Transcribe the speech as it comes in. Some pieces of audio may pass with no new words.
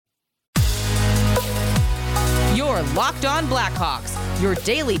are Locked On Blackhawks, your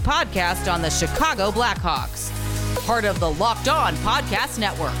daily podcast on the Chicago Blackhawks. Part of the Locked On Podcast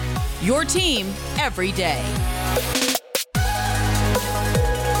Network, your team every day.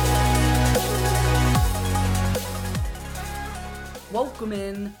 Welcome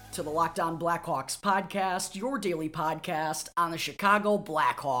in to the Locked On Blackhawks podcast, your daily podcast on the Chicago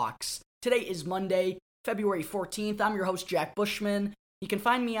Blackhawks. Today is Monday, February 14th. I'm your host, Jack Bushman. You can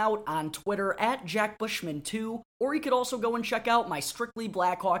find me out on Twitter at JackBushman2, or you could also go and check out my Strictly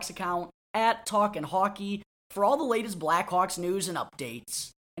Blackhawks account at Talkin' Hockey for all the latest Blackhawks news and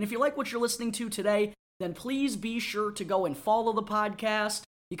updates. And if you like what you're listening to today, then please be sure to go and follow the podcast.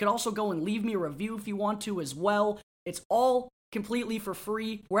 You can also go and leave me a review if you want to as well. It's all completely for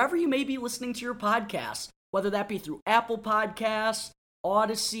free wherever you may be listening to your podcast, whether that be through Apple Podcasts,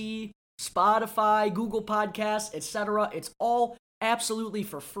 Odyssey, Spotify, Google Podcasts, etc. It's all absolutely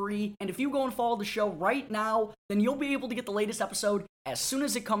for free. And if you go and follow the show right now, then you'll be able to get the latest episode as soon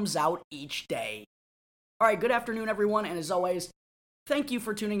as it comes out each day. All right, good afternoon, everyone. And as always, thank you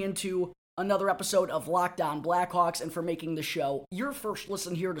for tuning into another episode of Locked On Blackhawks and for making the show your first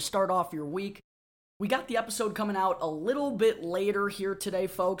listen here to start off your week. We got the episode coming out a little bit later here today,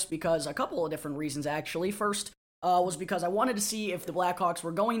 folks, because a couple of different reasons, actually. First was because I wanted to see if the Blackhawks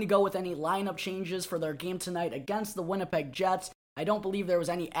were going to go with any lineup changes for their game tonight against the Winnipeg Jets. I don't believe there was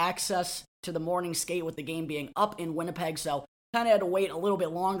any access to the morning skate with the game being up in Winnipeg, so kind of had to wait a little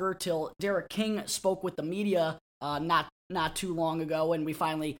bit longer till Derek King spoke with the media not too long ago, and we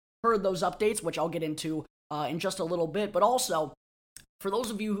finally heard those updates, which I'll get into in just a little bit. But also, for those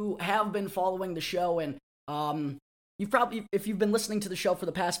of you who have been following the show, and if you've been listening to the show for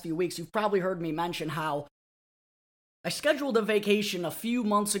the past few weeks, you've probably heard me mention how I scheduled a vacation a few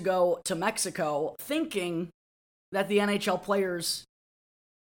months ago to Mexico, thinking that the NHL players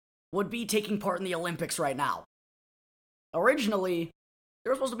would be taking part in the Olympics right now. Originally,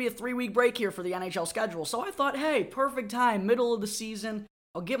 there was supposed to be a 3-week break here for the NHL schedule, so I thought, hey, perfect time, middle of the season,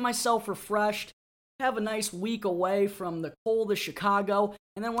 I'll get myself refreshed, have a nice week away from the cold of Chicago,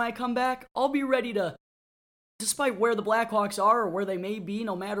 and then when I come back, I'll be ready to, despite where the Blackhawks are or where they may be,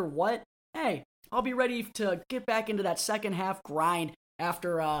 no matter what, hey, I'll be ready to get back into that second half grind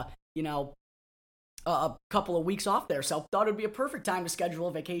after, a couple of weeks off there. So thought it'd be a perfect time to schedule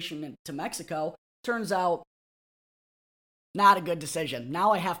a vacation to Mexico. Turns out, not a good decision.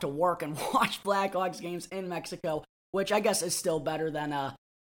 Now I have to work and watch Blackhawks games in Mexico, which I guess is still better than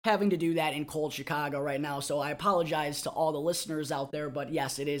having to do that in cold Chicago right now. So I apologize to all the listeners out there, but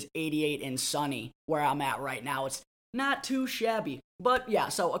yes, it is 88 and sunny where I'm at right now. It's not too shabby. But yeah,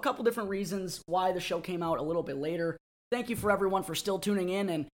 so a couple different reasons why the show came out a little bit later. Thank you for everyone for still tuning in,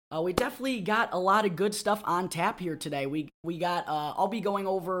 and we definitely got a lot of good stuff on tap here today. We got, I'll be going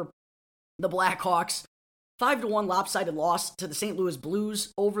over the Blackhawks 5-1 lopsided loss to the St. Louis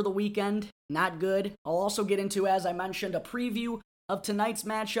Blues over the weekend. Not good. I'll also get into, as I mentioned, a preview of tonight's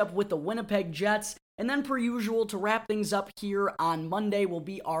matchup with the Winnipeg Jets. And then, per usual, to wrap things up here on Monday will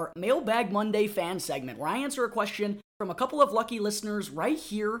be our Mailbag Monday fan segment, where I answer a question from a couple of lucky listeners right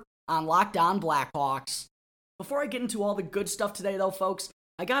here on Locked On Blackhawks. Before I get into all the good stuff today, though, folks,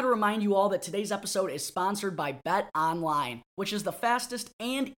 I gotta remind you all that today's episode is sponsored by BetOnline, which is the fastest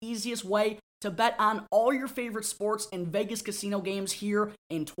and easiest way to bet on all your favorite sports and Vegas casino games here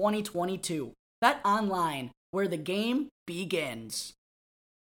in 2022. BetOnline, where the game begins.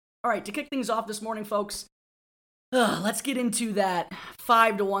 Alright, to kick things off this morning, folks, let's get into that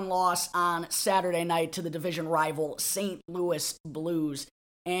 5-1 loss on Saturday night to the division rival St. Louis Blues.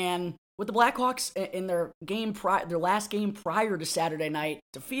 And with the Blackhawks in their last game prior to Saturday night,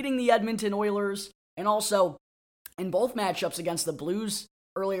 defeating the Edmonton Oilers, and also in both matchups against the Blues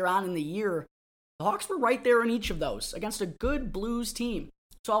earlier on in the year, the Hawks were right there in each of those against a good Blues team.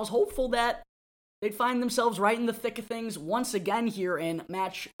 So I was hopeful that they'd find themselves right in the thick of things once again here in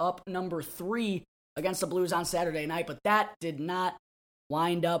matchup number 3 against the Blues on Saturday night, but that did not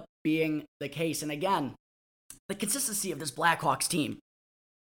wind up being the case. And again, the consistency of this Blackhawks team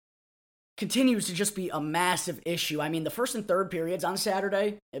continues to just be a massive issue. I mean, the first and third periods on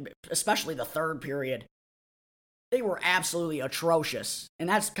Saturday, especially the third period, they were absolutely atrocious. And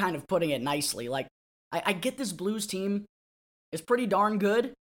that's kind of putting it nicely. Like, I get this Blues team is pretty darn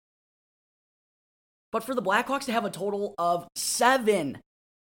good, but for the Blackhawks to have a total of 7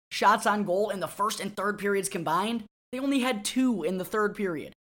 shots on goal in the first and third periods combined, they only had 2 in the third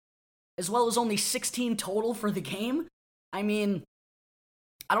period, as well as only 16 total for the game. I mean,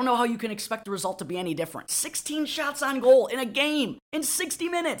 I don't know how you can expect the result to be any different. 16 shots on goal in a game in 60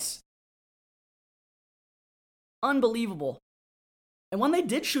 minutes. Unbelievable. And when they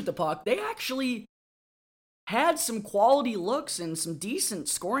did shoot the puck, they actually had some quality looks and some decent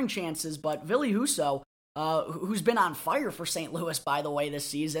scoring chances, but Ville Husso, who's been on fire for St. Louis, by the way, this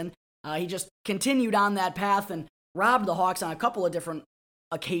season, he just continued on that path and robbed the Hawks on a couple of different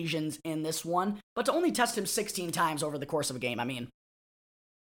occasions in this one, but to only test him 16 times over the course of a game, I mean,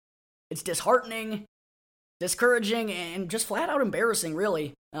 it's disheartening, discouraging, and just flat out embarrassing,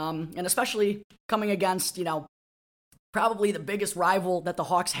 really. And especially coming against, probably the biggest rival that the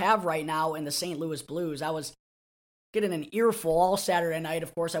Hawks have right now in the St. Louis Blues. I was getting an earful all Saturday night.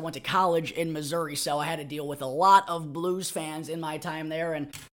 Of course, I went to college in Missouri, so I had to deal with a lot of Blues fans in my time there,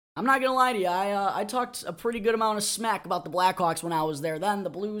 and I'm not gonna lie to you, I talked a pretty good amount of smack about the Blackhawks when I was there. Then the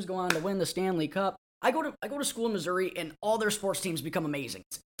Blues go on to win the Stanley Cup. I go to school in Missouri, and all their sports teams become amazing.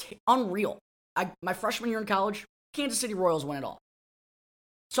 It's unreal. My freshman year in college, Kansas City Royals win it all.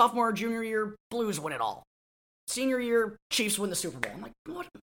 Sophomore, junior year, Blues win it all. Senior year, Chiefs win the Super Bowl. I'm like, what?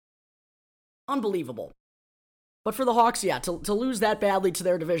 Unbelievable. But for the Hawks, yeah, to lose that badly to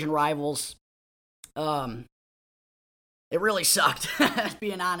their division rivals, it really sucked,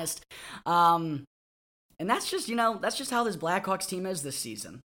 being honest. And that's just how this Blackhawks team is this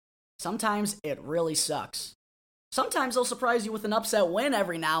season. Sometimes it really sucks. Sometimes they'll surprise you with an upset win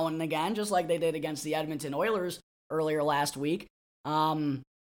every now and again, just like they did against the Edmonton Oilers earlier last week. And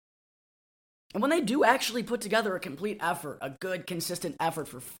when they do actually put together a complete effort, a good, consistent effort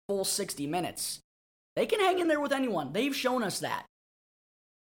for full 60 minutes, they can hang in there with anyone. They've shown us that.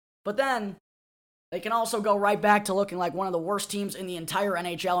 But then, they can also go right back to looking like one of the worst teams in the entire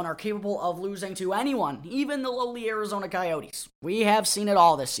NHL and are capable of losing to anyone, even the lowly Arizona Coyotes. We have seen it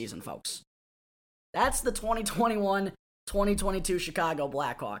all this season, folks. That's the 2021-2022 Chicago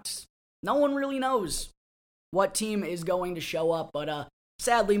Blackhawks. No one really knows what team is going to show up, but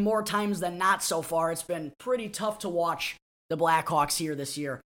sadly, more times than not so far, it's been pretty tough to watch the Blackhawks here this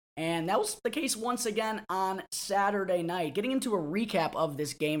year. And that was the case once again on Saturday night. Getting into a recap of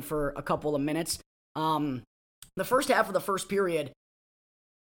this game for a couple of minutes. The first half of the first period,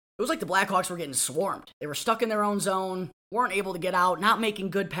 it was like the Blackhawks were getting swarmed. They were stuck in their own zone, weren't able to get out, not making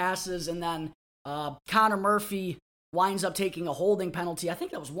good passes, and then Connor Murphy winds up taking a holding penalty. I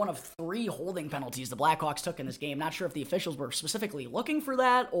think that was one of 3 holding penalties the Blackhawks took in this game. Not sure if the officials were specifically looking for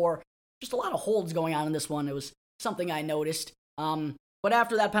that or just a lot of holds going on in this one. It was something I noticed. But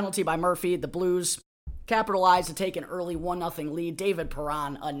after that penalty by Murphy, the Blues capitalized to take an early 1-0 lead. David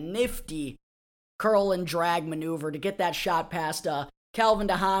Perron, a nifty curl and drag maneuver to get that shot past Calvin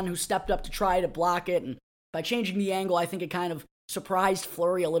DeHaan, who stepped up to try to block it. And by changing the angle, I think it kind of surprised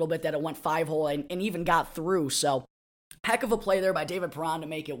Fleury a little bit that it went 5-hole and even got through. So, heck of a play there by David Perron to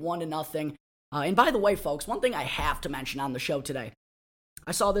make it 1-0. And by the way, folks, one thing I have to mention on the show today.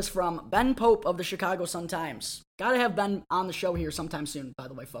 I saw this from Ben Pope of the Chicago Sun-Times. Gotta have Ben on the show here sometime soon, by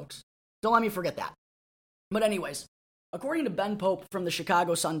the way, folks. Don't let me forget that. But anyways, according to Ben Pope from the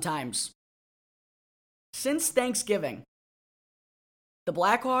Chicago Sun-Times, since Thanksgiving, the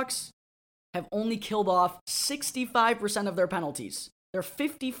Blackhawks have only killed off 65% of their penalties. They're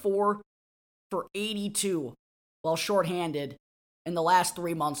 54 for 82 while shorthanded in the last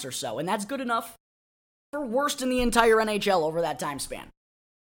 3 months or so. And that's good enough for worst in the entire NHL over that time span.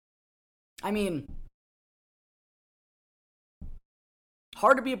 I mean,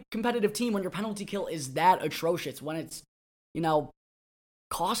 hard to be a competitive team when your penalty kill is that atrocious, when it's,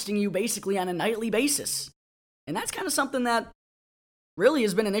 costing you basically on a nightly basis. And that's kind of something that really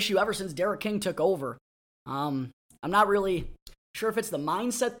has been an issue ever since Derek King took over. I'm not really sure if it's the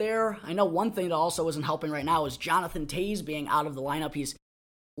mindset there. I know one thing that also isn't helping right now is Jonathan Toews being out of the lineup. He's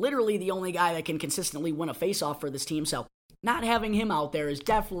literally the only guy that can consistently win a faceoff for this team, so not having him out there is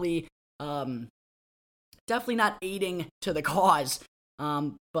definitely not aiding to the cause.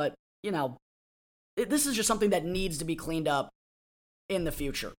 But, this is just something that needs to be cleaned up in the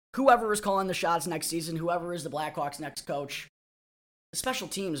future. Whoever is calling the shots next season, whoever is the Blackhawks' next coach, the special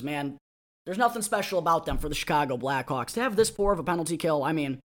teams, man, there's nothing special about them for the Chicago Blackhawks. To have this poor of a penalty kill, I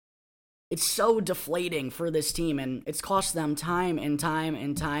mean, it's so deflating for this team, and it's cost them time and time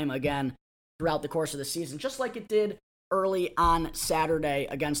and time again throughout the course of the season, just like it did early on Saturday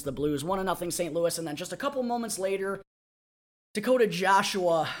against the Blues. 1-0 St. Louis, and then just a couple moments later, Dakota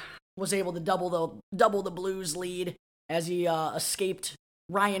Joshua was able to double the Blues lead as he escaped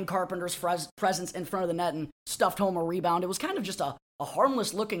Ryan Carpenter's presence in front of the net and stuffed home a rebound. It was kind of just a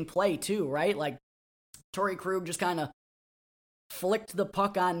harmless-looking play, too, right? Like, Torrey Krug just kind of flicked the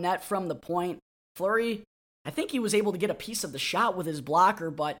puck on net from the point. Fleury, I think he was able to get a piece of the shot with his blocker,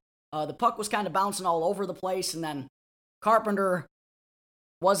 but the puck was kind of bouncing all over the place, and then Carpenter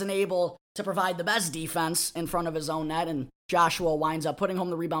wasn't able to provide the best defense in front of his own net, and Joshua winds up putting home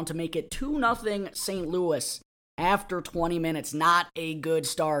the rebound to make it 2-0 St. Louis after 20 minutes. Not a good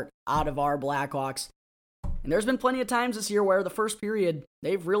start out of our Blackhawks. And there's been plenty of times this year where the first period,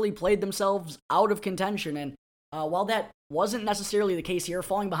 they've really played themselves out of contention. And while that wasn't necessarily the case here,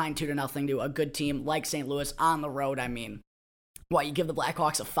 falling behind 2-0 to a good team like St. Louis on the road, I mean, you give the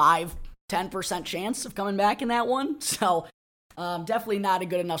Blackhawks a 5-10% chance of coming back in that one? So definitely not a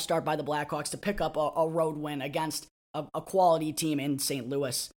good enough start by the Blackhawks to pick up a road win against a quality team in St.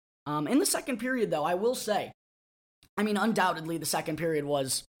 Louis. In the second period, though, I will say, I mean, undoubtedly the second period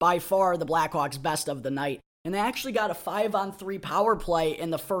was by far the Blackhawks' best of the night. And they actually got a 5-on-3 power play in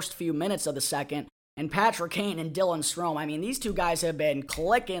the first few minutes of the second. And Patrick Kane and Dylan Strome, I mean, these two guys have been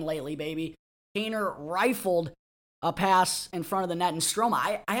clicking lately, baby. Kaner rifled a pass in front of the net, and Strome,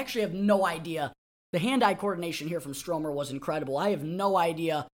 I actually have no idea. The hand-eye coordination here from Stromer was incredible. I have no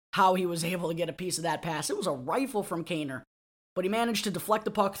idea how he was able to get a piece of that pass. It was a rifle from Kaner, but he managed to deflect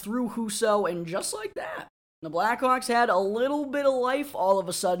the puck through Husso, and just like that, the Blackhawks had a little bit of life all of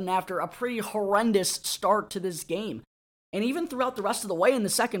a sudden after a pretty horrendous start to this game. And even throughout the rest of the way in the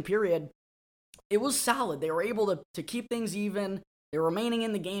second period, it was solid. They were able to keep things even. They were remaining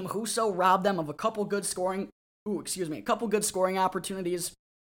in the game. Husso robbed them of a couple good scoring opportunities.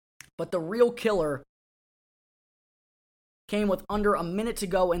 But the real killer came with under a minute to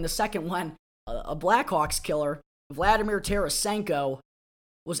go in the second when a Blackhawks killer, Vladimir Tarasenko,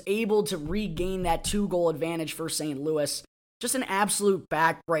 was able to regain that 2-goal advantage for St. Louis. Just an absolute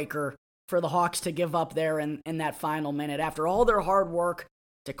backbreaker for the Hawks to give up there in that final minute. After all their hard work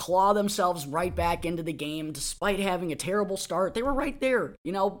to claw themselves right back into the game, despite having a terrible start, they were right there.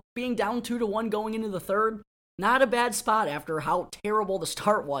 Being down 2-1 going into the third, not a bad spot after how terrible the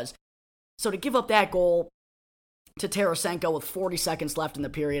start was. So to give up that goal to Tarasenko with 40 seconds left in the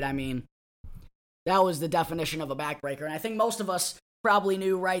period, I mean, that was the definition of a backbreaker. And I think most of us probably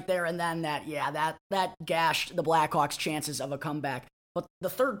knew right there and then that gashed the Blackhawks' chances of a comeback. But the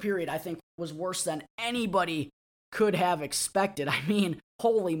third period, I think, was worse than anybody could have expected. I mean,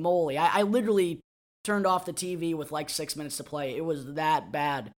 holy moly. I literally turned off the TV with like 6 minutes to play. It was that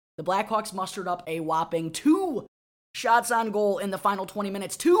bad. The Blackhawks mustered up a whopping 2 shots on goal in the final 20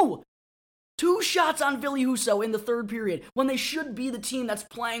 minutes. Two shots on Ville Husso in the third period when they should be the team that's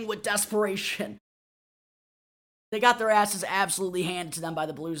playing with desperation. They got their asses absolutely handed to them by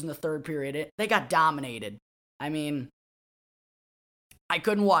the Blues in the third period. They got dominated. I mean, I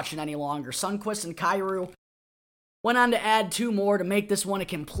couldn't watch it any longer. Sundqvist and Kyrou went on to add 2 more to make this one a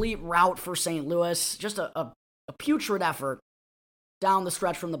complete rout for St. Louis. Just a putrid effort down the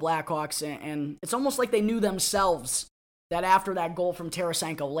stretch from the Blackhawks, and it's almost like they knew themselves that after that goal from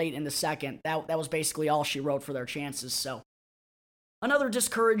Tarasenko late in the second, that was basically all she wrote for their chances. So, another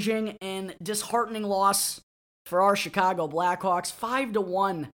discouraging and disheartening loss for our Chicago Blackhawks,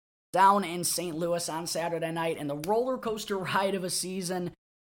 5-1 down in St. Louis on Saturday night, and the roller coaster ride of a season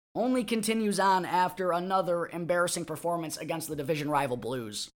only continues on after another embarrassing performance against the division rival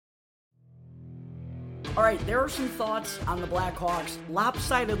Blues. Alright, there are some thoughts on the Blackhawks'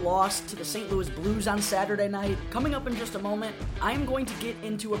 lopsided loss to the St. Louis Blues on Saturday night. Coming up in just a moment, I am going to get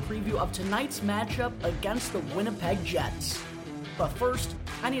into a preview of tonight's matchup against the Winnipeg Jets. But first,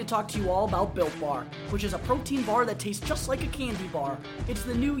 I need to talk to you all about Built Bar, which is a protein bar that tastes just like a candy bar. It's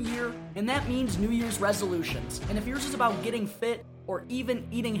the new year, and that means New Year's resolutions. And if yours is about getting fit or even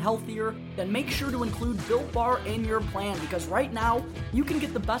eating healthier, then make sure to include Built Bar in your plan, because right now, you can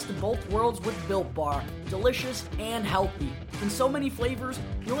get the best of both worlds with Built Bar. Delicious and healthy. In so many flavors,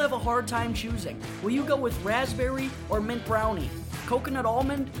 you'll have a hard time choosing. Will you go with raspberry or mint brownie? Coconut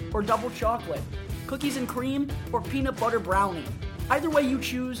almond or double chocolate? Cookies and cream or peanut butter brownie? Either way you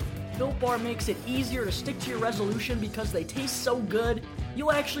choose, Built Bar makes it easier to stick to your resolution because they taste so good,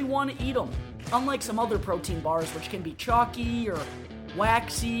 you'll actually want to eat them. Unlike some other protein bars which can be chalky or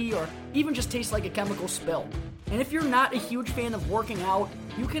waxy or even just taste like a chemical spill. And if you're not a huge fan of working out,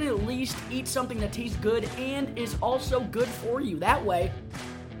 you can at least eat something that tastes good and is also good for you. That way,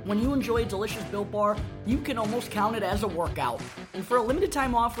 when you enjoy a delicious Built Bar, you can almost count it as a workout. And for a limited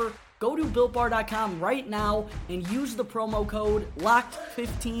time offer, go to BuiltBar.com right now and use the promo code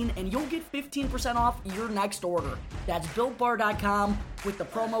LOCKED15 and you'll get 15% off your next order. That's BuiltBar.com with the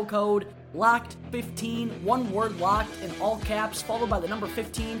promo code LOCKED15, one word locked in all caps followed by the number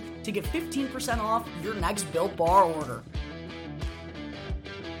 15 to get 15% off your next Built Bar order.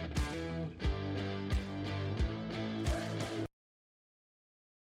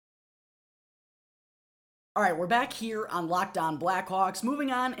 All right, we're back here on Locked On Blackhawks. Moving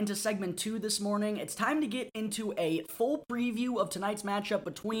on into segment 2 this morning, it's time to get into a full preview of tonight's matchup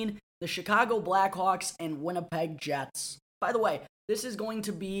between the Chicago Blackhawks and Winnipeg Jets. By the way, this is going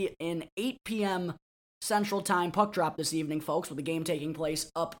to be an 8 p.m. Central Time puck drop this evening, folks, with the game taking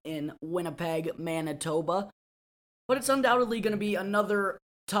place up in Winnipeg, Manitoba. But it's undoubtedly going to be another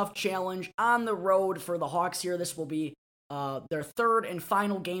tough challenge on the road for the Hawks here. This will be their third and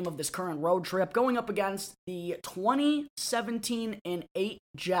final game of this current road trip, going up against the 20-17-8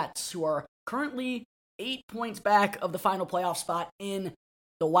 Jets, who are currently 8 points back of the final playoff spot in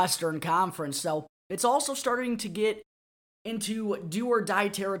the Western Conference. So it's also starting to get into do-or-die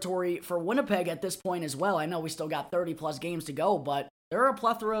territory for Winnipeg at this point as well. I know we still got 30-plus games to go, but there are a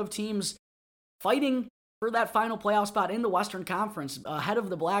plethora of teams fighting for that final playoff spot in the Western Conference ahead of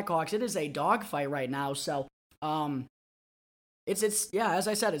the Blackhawks. It is a dogfight right now, so It's as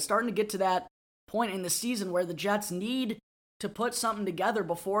I said, it's starting to get to that point in the season where the Jets need to put something together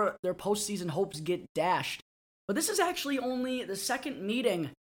before their postseason hopes get dashed. But this is actually only the second meeting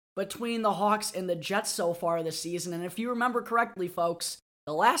between the Hawks and the Jets so far this season, and if you remember correctly, folks,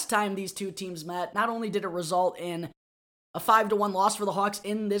 the last time these two teams met, not only did it result in a 5-1 loss for the Hawks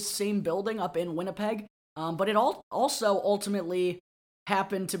in this same building up in Winnipeg, but it also ultimately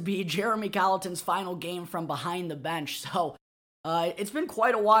happened to be Jeremy Colleton's final game from behind the bench, so it's been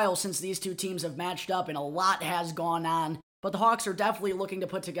quite a while since these two teams have matched up, and a lot has gone on. But the Hawks are definitely looking to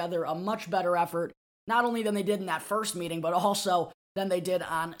put together a much better effort, not only than they did in that first meeting, but also than they did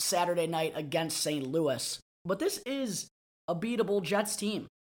on Saturday night against St. Louis. But this is a beatable Jets team.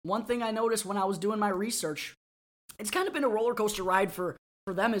 One thing I noticed when I was doing my research, it's kind of been a roller coaster ride for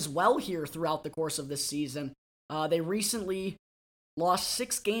them as well here throughout the course of this season. They recently lost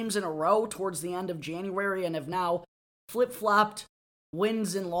 6 games in a row towards the end of January and have now flip-flopped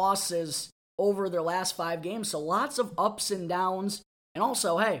wins and losses over their last 5 games. So lots of ups and downs. And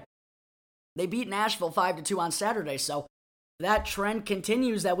also, hey, they beat Nashville 5-2 on Saturday. So that trend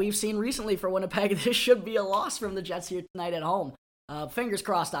continues that we've seen recently for Winnipeg. This should be a loss from the Jets here tonight at home. Fingers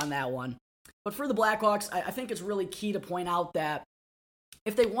crossed on that one. But for the Blackhawks, I think it's really key to point out that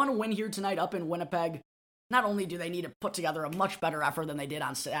if they want to win here tonight up in Winnipeg, not only do they need to put together a much better effort than they did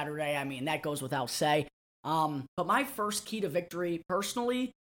on Saturday, I mean, that goes without say. But my first key to victory,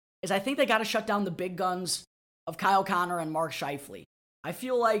 personally, is I think they got to shut down the big guns of Kyle Connor and Mark Scheifele. I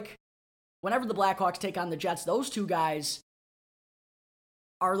feel like whenever the Blackhawks take on the Jets, those two guys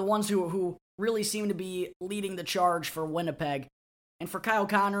are the ones who really seem to be leading the charge for Winnipeg. And for Kyle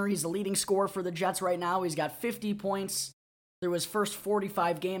Connor, he's the leading scorer for the Jets right now. He's got 50 points through his first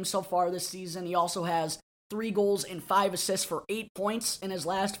 45 games so far this season. He also has 3 goals and 5 assists for 8 points in his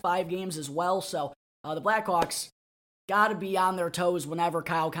last 5 games as well. So the Blackhawks got to be on their toes whenever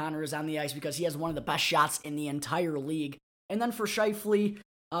Kyle Connor is on the ice because he has one of the best shots in the entire league. And then for Scheifele,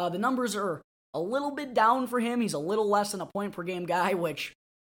 the numbers are a little bit down for him. He's a little less than a point-per-game guy, which,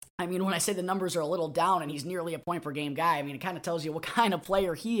 I mean, when I say the numbers are a little down and he's nearly a point-per-game guy, I mean, it kind of tells you what kind of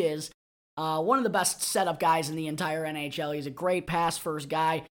player he is. One of the best setup guys in the entire NHL. He's a great pass-first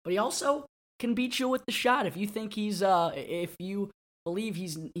guy, but he also can beat you with the shot. If you think if you believe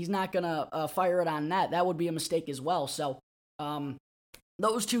he's not gonna fire it on net, that would be a mistake as well. So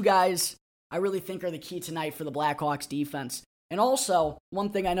those two guys I really think are the key tonight for the Blackhawks defense. And also, one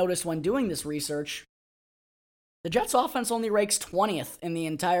thing I noticed when doing this research, the Jets offense only ranks 20th in the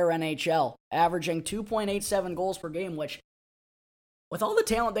entire NHL, averaging 2.87 goals per game, which, with all the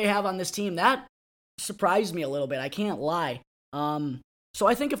talent they have on this team, that surprised me a little bit, I can't lie. So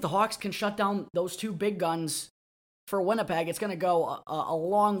I think if the Hawks can shut down those two big guns for Winnipeg, it's going to go a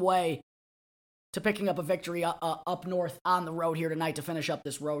long way to picking up a victory up north on the road here tonight to finish up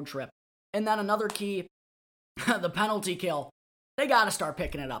this road trip. And then another key, the penalty kill. They got to start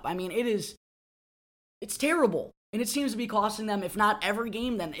picking it up. I mean, it's terrible. And it seems to be costing them, if not every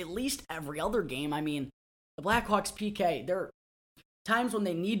game, then at least every other game. I mean, the Blackhawks PK, there are times when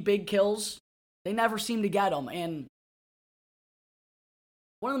they need big kills, they never seem to get them. And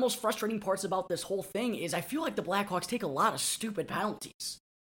one of the most frustrating parts about this whole thing is I feel like the Blackhawks take a lot of stupid penalties.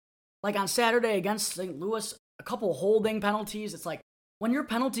 Like on Saturday against St. Louis, a couple holding penalties. It's like, when your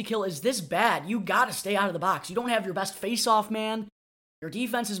penalty kill is this bad, you gotta stay out of the box. You don't have your best face-off man. Your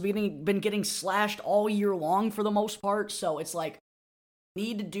defense has been getting slashed all year long for the most part. So it's like,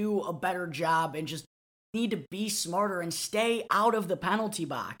 need to do a better job and just need to be smarter and stay out of the penalty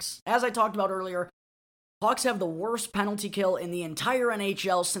box. As I talked about earlier, Hawks have the worst penalty kill in the entire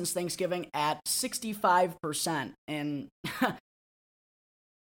NHL since Thanksgiving at 65%. And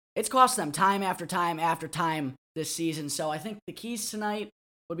it's cost them time after time after time this season. So I think the keys tonight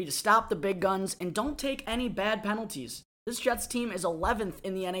would be to stop the big guns and don't take any bad penalties. This Jets team is 11th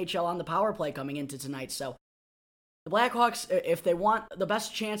in the NHL on the power play coming into tonight, so the Blackhawks, if they want the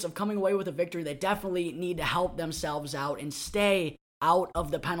best chance of coming away with a victory, they definitely need to help themselves out and stay out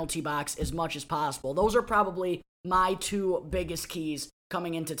of the penalty box as much as possible. Those are probably my two biggest keys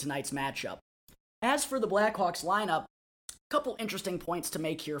coming into tonight's matchup. As for the Blackhawks lineup, a couple interesting points to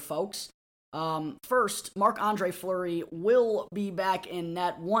make here, folks. First, Marc-Andre Fleury will be back in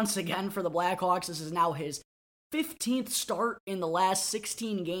net once again for the Blackhawks. This is now his 15th start in the last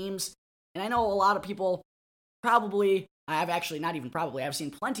 16 games. And I know a lot of people probably, I've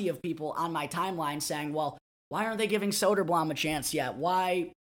seen plenty of people on my timeline saying, well, why aren't they giving Soderblom a chance yet?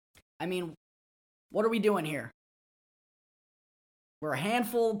 Why? I mean, what are we doing here? We're a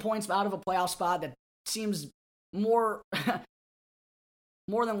handful of points out of a playoff spot that seems more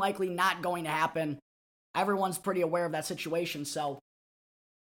than likely not going to happen. Everyone's pretty aware of that situation, so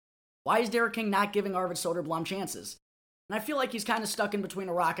why is Derek King not giving Arvid Soderblom chances? And I feel like he's kind of stuck in between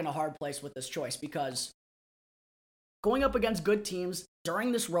a rock and a hard place with this choice, because going up against good teams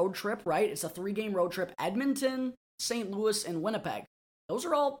during this road trip, right? It's a 3-game road trip. Edmonton, St. Louis, and Winnipeg. Those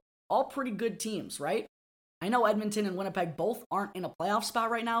are all pretty good teams, right? I know Edmonton and Winnipeg both aren't in a playoff spot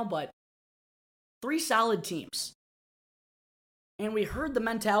right now, but 3 solid teams. And we heard the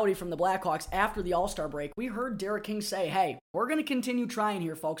mentality from the Blackhawks after the All-Star break. We heard Derek King say, hey, we're going to continue trying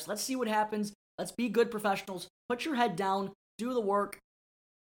here, folks. Let's see what happens. Let's be good professionals. Put your head down, do the work,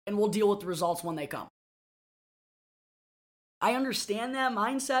 and we'll deal with the results when they come. I understand that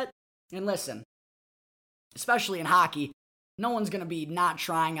mindset, and listen, especially in hockey, no one's going to be not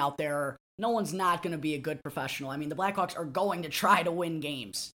trying out there. No one's not going to be a good professional. I mean, the Blackhawks are going to try to win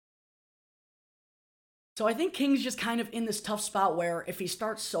games. So I think King's just kind of in this tough spot where if he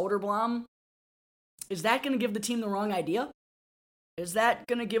starts Soderblom, is that going to give the team the wrong idea? Is that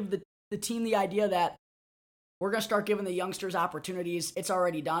going to give the team the idea that we're going to start giving the youngsters opportunities, it's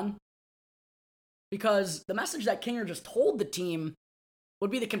already done? Because the message that Kinger just told the team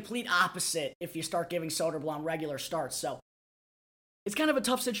would be the complete opposite if you start giving Soderblom regular starts. So it's kind of a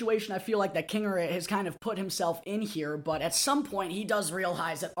tough situation, I feel like, that Kinger has kind of put himself in here, but at some point he does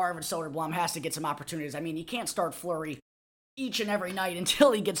realize that Arvid Soderblom has to get some opportunities. I mean, he can't start Fleury each and every night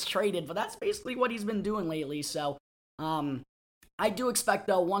until he gets traded, but that's basically what he's been doing lately. So I do expect,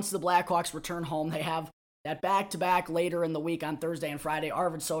 though, once the Blackhawks return home, they have that back-to-back later in the week on Thursday and Friday.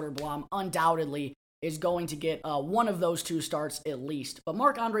 Arvid Soderblom undoubtedly is going to get one of those 2 starts at least. But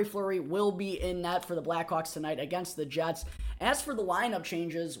Marc-Andre Fleury will be in net for the Blackhawks tonight against the Jets. As for the lineup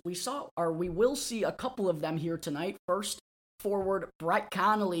changes, we will see a couple of them here tonight. First, forward Brett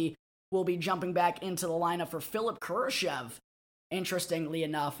Connolly will be jumping back into the lineup for Philip Kurashev, interestingly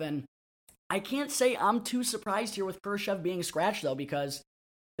enough. And I can't say I'm too surprised here with Kurashev being scratched, though, because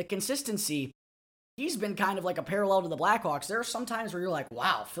the consistency, he's been kind of like a parallel to the Blackhawks. There are some times where you're like,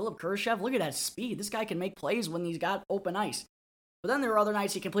 wow, Philip Kurashev, look at that speed. This guy can make plays when he's got open ice. But then there are other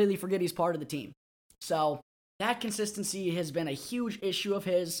nights you completely forget he's part of the team. So that consistency has been a huge issue of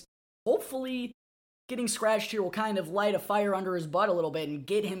his. Hopefully, getting scratched here will kind of light a fire under his butt a little bit and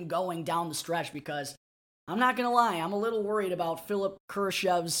get him going down the stretch, because I'm not going to lie, I'm a little worried about Philip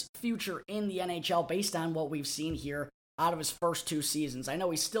Kurashev's future in the NHL based on what we've seen here out of his first 2 seasons. I know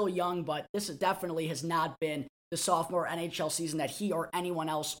he's still young, but this definitely has not been the sophomore NHL season that he or anyone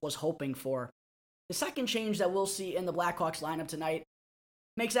else was hoping for. The second change that we'll see in the Blackhawks lineup tonight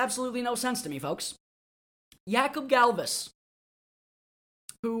makes absolutely no sense to me, folks. Jakub Galvas,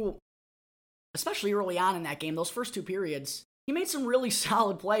 who, especially early on in that game, those first 2 periods, he made some really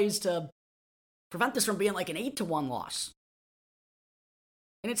solid plays to prevent this from being like an 8-1 loss.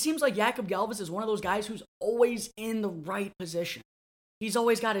 And it seems like Jakub Galvas is one of those guys who's always in the right position. He's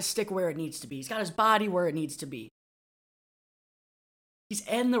always got his stick where it needs to be. He's got his body where it needs to be. He's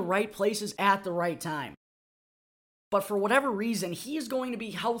in the right places at the right time. But for whatever reason, he is going to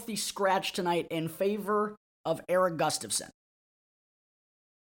be healthy scratch tonight in favor of Erik Gustafsson.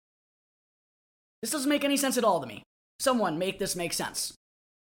 This doesn't make any sense at all to me. Someone make this make sense.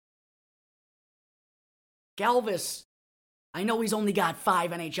 Galvas, I know he's only got 5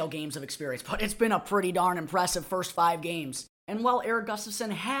 NHL games of experience, but it's been a pretty darn impressive first 5 games. And while Erik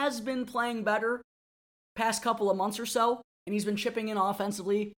Gustafsson has been playing better past couple of months or so, and he's been chipping in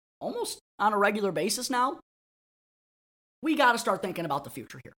offensively almost on a regular basis now, we got to start thinking about the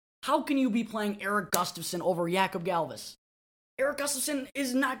future here. How can you be playing Erik Gustafsson over Jakub Galvas? Erik Gustafsson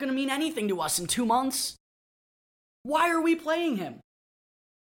is not going to mean anything to us in 2 months. Why are we playing him?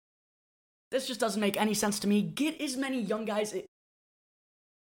 This just doesn't make any sense to me. Get as many young guys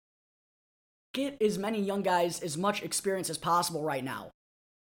as much experience as possible right now.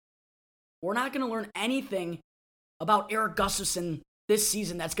 we're not going to learn anything about Erik Gustafsson this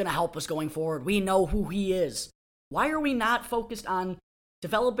season that's going to help us going forward. We know who he is. Why are we not focused on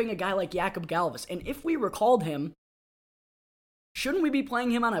developing a guy like Jakub Galvas? And if we recalled him, shouldn't we be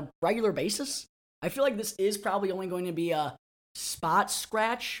playing him on a regular basis? I feel like this is probably only going to be a spot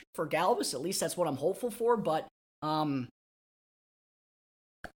scratch for Galvas. At least that's what I'm hopeful for. But I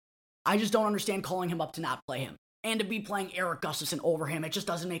just don't understand calling him up to not play him and to be playing Erik Gustafsson over him. It just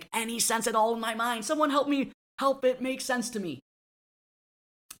doesn't make any sense at all in my mind. Someone help it make sense to me.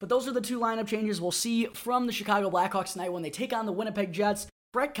 But those are the two lineup changes we'll see from the Chicago Blackhawks tonight when they take on the Winnipeg Jets.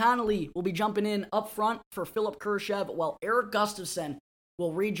 Brett Connolly will be jumping in up front for Philip Kurashev, while Erik Gustafsson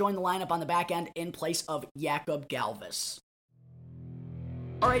will rejoin the lineup on the back end in place of Jakub Galvas.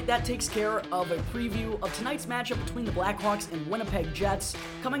 Alright, that takes care of a preview of tonight's matchup between the Blackhawks and Winnipeg Jets.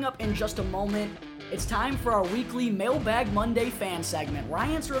 Coming up in just a moment, it's time for our weekly Mailbag Monday fan segment, where I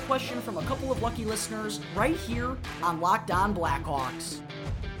answer a question from a couple of lucky listeners right here on Locked On Blackhawks.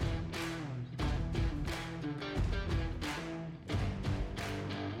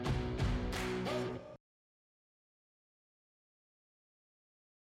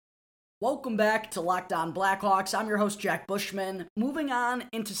 Welcome back to Locked On Blackhawks. I'm your host, Jack Bushman. Moving on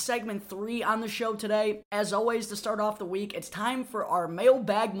into segment 3 on the show today. As always, to start off the week, it's time for our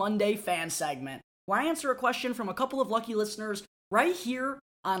Mailbag Monday fan segment, where I answer a question from a couple of lucky listeners right here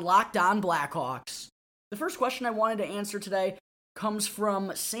on Locked On Blackhawks. The first question I wanted to answer today comes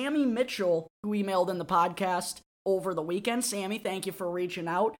from Sammy Mitchell, who emailed in the podcast over the weekend. Sammy, thank you for reaching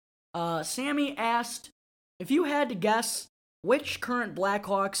out. Sammy asked, if you had to guess which current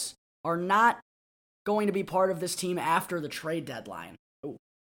Blackhawks are not going to be part of this team after the trade deadline. Ooh,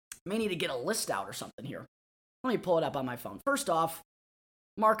 may need to get a list out or something here. Let me pull it up on my phone. First off,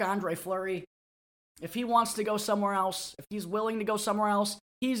 Marc-Andre Fleury. If he wants to go somewhere else, if he's willing to go somewhere else,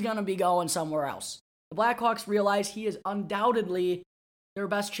 he's going to be going somewhere else. The Blackhawks realize he is undoubtedly their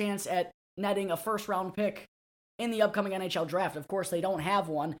best chance at netting a first-round pick in the upcoming NHL draft. Of course, they don't have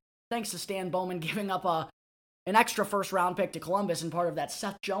one, thanks to Stan Bowman giving up an extra first-round pick to Columbus in part of that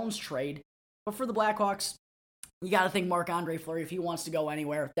Seth Jones trade. But for the Blackhawks, you got to think Marc-Andre Fleury, if he wants to go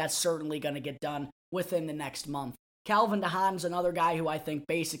anywhere, that's certainly going to get done within the next month. Calvin DeHaan's another guy who I think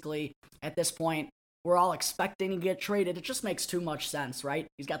basically, at this point, we're all expecting to get traded. It just makes too much sense, right?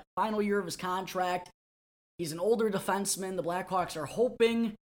 He's got the final year of his contract. He's an older defenseman. The Blackhawks are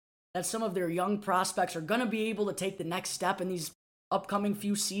hoping that some of their young prospects are going to be able to take the next step in these upcoming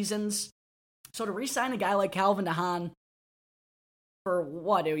few seasons. So to re-sign a guy like Calvin DeHaan for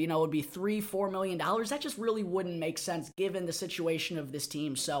what, it would be $3-4 million, that just really wouldn't make sense given the situation of this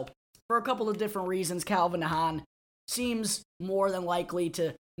team. So for a couple of different reasons, Calvin DeHaan seems more than likely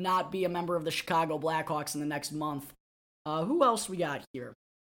to not be a member of the Chicago Blackhawks in the next month. Who else we got here?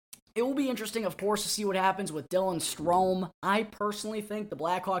 It will be interesting, of course, to see what happens with Dylan Strome. I personally think the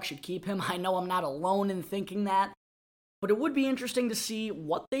Blackhawks should keep him. I know I'm not alone in thinking that. But it would be interesting to see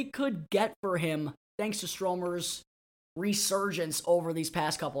what they could get for him thanks to Stromer's resurgence over these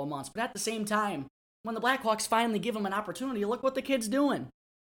past couple of months. But at the same time, when the Blackhawks finally give him an opportunity, look what the kid's doing.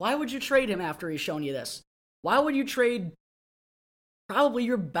 Why would you trade him after he's shown you this? Why would you trade probably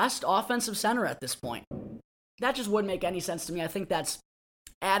your best offensive center at this point? That just wouldn't make any sense to me. I think that's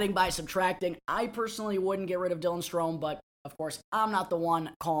adding by subtracting. I personally wouldn't get rid of Dylan Strome, but of course, I'm not the one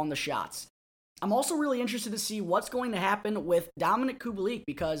calling the shots. I'm also really interested to see what's going to happen with Dominik Kubalik,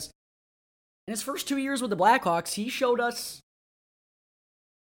 because in his first 2 years with the Blackhawks, he showed us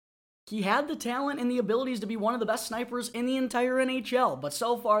he had the talent and the abilities to be one of the best snipers in the entire NHL. But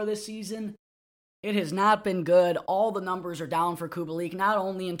so far this season, it has not been good. All the numbers are down for Kubalik, not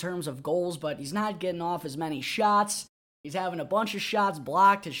only in terms of goals, but he's not getting off as many shots. He's having a bunch of shots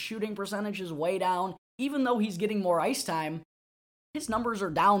blocked. His shooting percentage is way down. Even though he's getting more ice time, his numbers are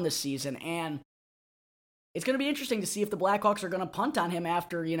down this season, and it's going to be interesting to see if the Blackhawks are going to punt on him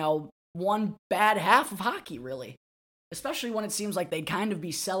after, one bad half of hockey, really. Especially when it seems like they'd kind of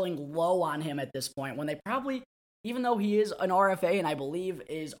be selling low on him at this point, when they probably, even though he is an RFA and I believe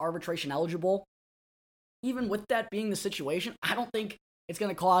is arbitration eligible, even with that being the situation, I don't think it's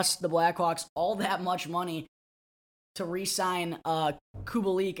going to cost the Blackhawks all that much money to re-sign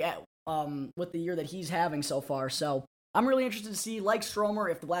Kubalik with the year that he's having so far. So I'm really interested to see, like Stromer,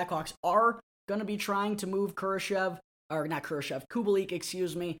 if the Blackhawks are going to be trying to move Kubalik,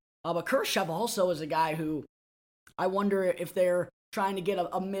 but Kurashev also is a guy who I wonder if they're trying to get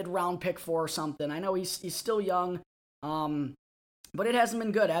a mid-round pick for or something. I know he's still young, but it hasn't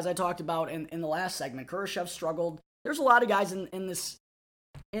been good, as I talked about in the last segment. Kurashev struggled. There's a lot of guys in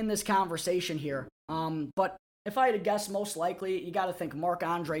this conversation here, but if I had to guess, most likely, you got to think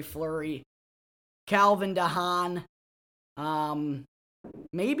Marc-Andre Fleury Calvin DeHaan,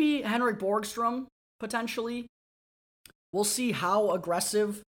 maybe Henrik Borgstrom, potentially. We'll see how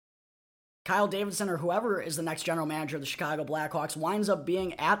aggressive Kyle Davidson or whoever is the next general manager of the Chicago Blackhawks winds up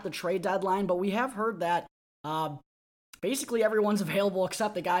being at the trade deadline, but we have heard that basically everyone's available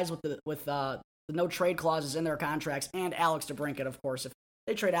except the guys with the no trade clauses in their contracts, and Alex DeBrincat, of course. If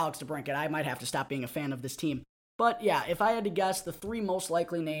they trade Alex DeBrincat, I might have to stop being a fan of this team. But yeah, if I had to guess, the three most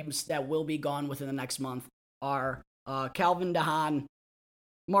likely names that will be gone within the next month are Calvin DeHaan,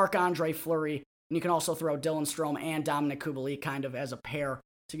 Marc-Andre Fleury, and you can also throw Dylan Strome and Dominik Kubalik kind of as a pair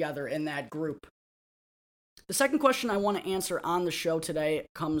together in that group. The second question I want to answer on the show today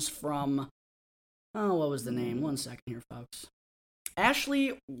comes from, what was the name? 1 second here, folks.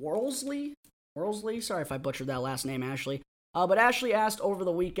 Ashley Worlsley? Sorry if I butchered that last name, Ashley. But Ashley asked over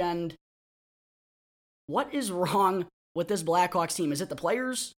the weekend, what is wrong with this Blackhawks team? Is it the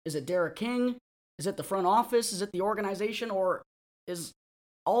players? Is it Derek King? Is it the front office? Is it the organization? Or is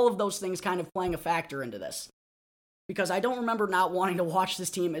all of those things kind of playing a factor into this? Because I don't remember not wanting to watch this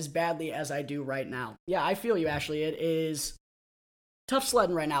team as badly as I do right now. Yeah, I feel you, Ashley. It is tough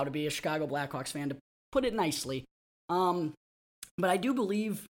sledding right now to be a Chicago Blackhawks fan, to put it nicely. But I do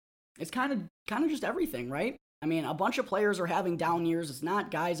believe it's kind of just everything, right? I mean, a bunch of players are having down years. It's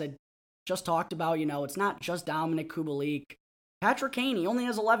not guys I just talked about, it's not just Dominik Kubalik. Patrick Kane, he only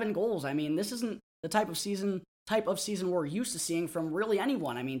has 11 goals. I mean, this isn't the type of season we're used to seeing from really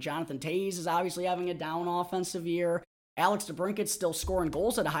anyone. I mean, Jonathan Toews is obviously having a down offensive year. Alex DeBrincat's still scoring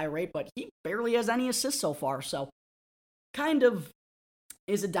goals at a high rate, but he barely has any assists so far. So, kind of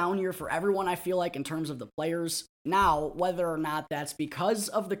is a down year for everyone, I feel like, in terms of the players. Now, whether or not that's because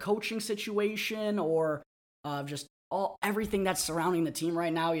of the coaching situation or just everything that's surrounding the team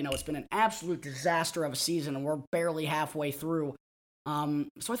right now, it's been an absolute disaster of a season, and we're barely halfway through.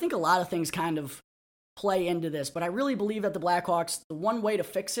 So I think a lot of things kind of play into this, but I really believe that the Blackhawks, the one way to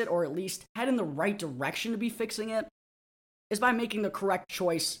fix it, or at least head in the right direction to be fixing it, is by making the correct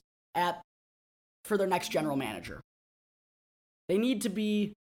choice for their next general manager. They need to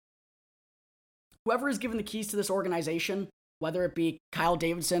be, whoever is given the keys to this organization, whether it be Kyle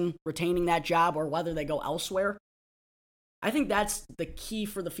Davidson retaining that job or whether they go elsewhere, I think that's the key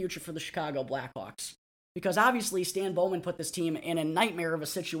for the future for the Chicago Blackhawks. Because obviously Stan Bowman put this team in a nightmare of a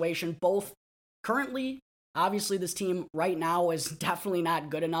situation, both currently, obviously this team right now is definitely not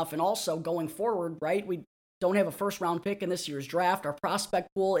good enough, and also going forward, right, we don't have a first-round pick in this year's draft. Our prospect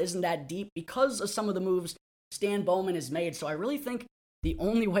pool isn't that deep because of some of the moves Stan Bowman has made. So I really think the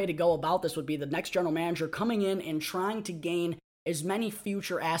only way to go about this would be the next general manager coming in and trying to gain as many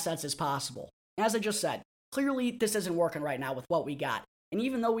future assets as possible. As I just said, clearly this isn't working right now with what we got. And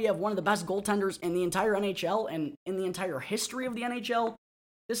even though we have one of the best goaltenders in the entire NHL and in the entire history of the NHL,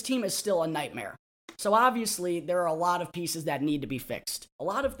 this team is still a nightmare. So obviously there are a lot of pieces that need to be fixed. A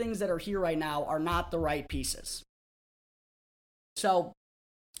lot of things that are here right now are not the right pieces. So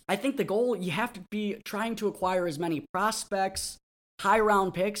I think the goal, you have to be trying to acquire as many prospects, high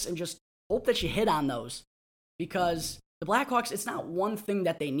round picks, and just hope that you hit on those. Because the Blackhawks, it's not one thing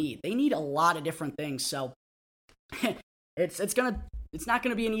that they need. They need a lot of different things. So it's not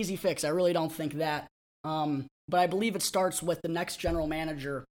gonna be an easy fix. I really don't think that. But I believe it starts with the next general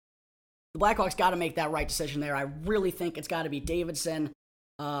manager. The Blackhawks got to make that right decision there. I really think it's got to be Davidson,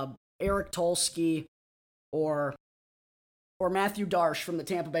 Eric Tulsky, or Matthew Darche from the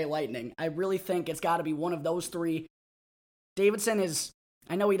Tampa Bay Lightning. I really think it's got to be one of those three. Davidson is,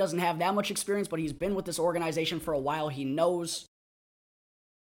 I know he doesn't have that much experience, but he's been with this organization for a while. He knows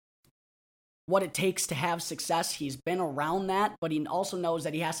what it takes to have success. He's been around that, but he also knows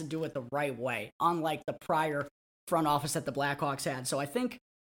that he has to do it the right way, unlike the prior front office that the Blackhawks had. So I think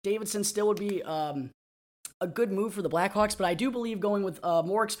Davidson still would be a good move for the Blackhawks, but I do believe going with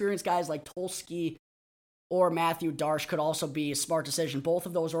more experienced guys like Tulsky or Matthew Darche could also be a smart decision. Both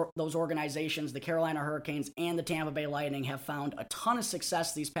of those organizations, the Carolina Hurricanes and the Tampa Bay Lightning, have found a ton of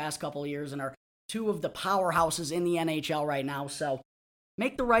success these past couple of years and are two of the powerhouses in the NHL right now. So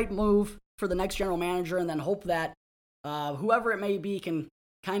make the right move for the next general manager and then hope that whoever it may be can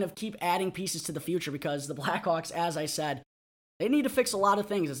kind of keep adding pieces to the future, because the Blackhawks, as I said, they need to fix a lot of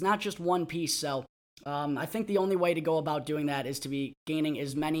things. It's not just one piece. So I think the only way to go about doing that is to be gaining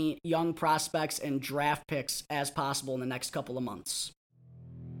as many young prospects and draft picks as possible in the next couple of months.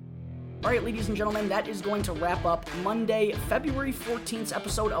 All right, ladies and gentlemen, that is going to wrap up Monday, February 14th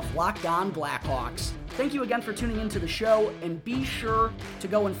episode of Locked On Blackhawks. Thank you again for tuning into the show, and be sure to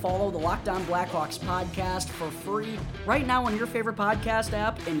go and follow the Locked On Blackhawks podcast for free right now on your favorite podcast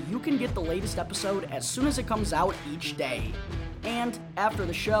app, and you can get the latest episode as soon as it comes out each day. And after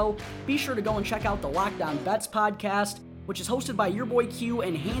the show, be sure to go and check out the Locked On Bets podcast, which is hosted by your boy Q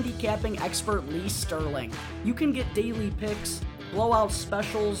and handicapping expert Lee Sterling. You can get daily picks, blowout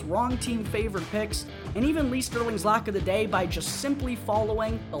specials, wrong team favorite picks, and even Lee Sterling's lock of the day by just simply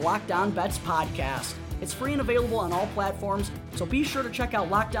following the Locked On Bets podcast. It's free and available on all platforms, so be sure to check out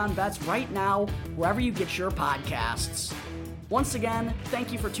Locked On Bets right now, wherever you get your podcasts. Once again,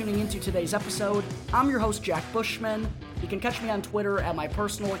 thank you for tuning into today's episode. I'm your host, Jack Bushman. You can catch me on Twitter at my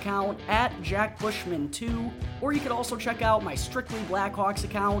personal account, at JackBushman2, or you can also check out my Strictly Blackhawks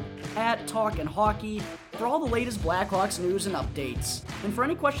account, at Talkin' Hockey, for all the latest Blackhawks news and updates. And for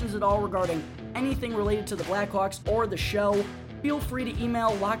any questions at all regarding anything related to the Blackhawks or the show, feel free to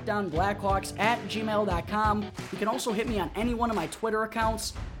email lockdownblackhawks@gmail.com. You can also hit me on any one of my Twitter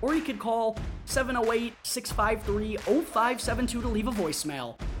accounts, or you could call 708-653-0572 to leave a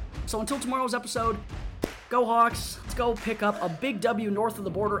voicemail. So until tomorrow's episode, go Hawks. Let's go pick up a big W north of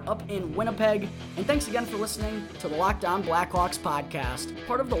the border up in Winnipeg. And thanks again for listening to the Locked On Blackhawks podcast,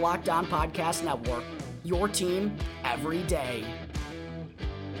 part of the Locked On Podcast Network. Your team every day.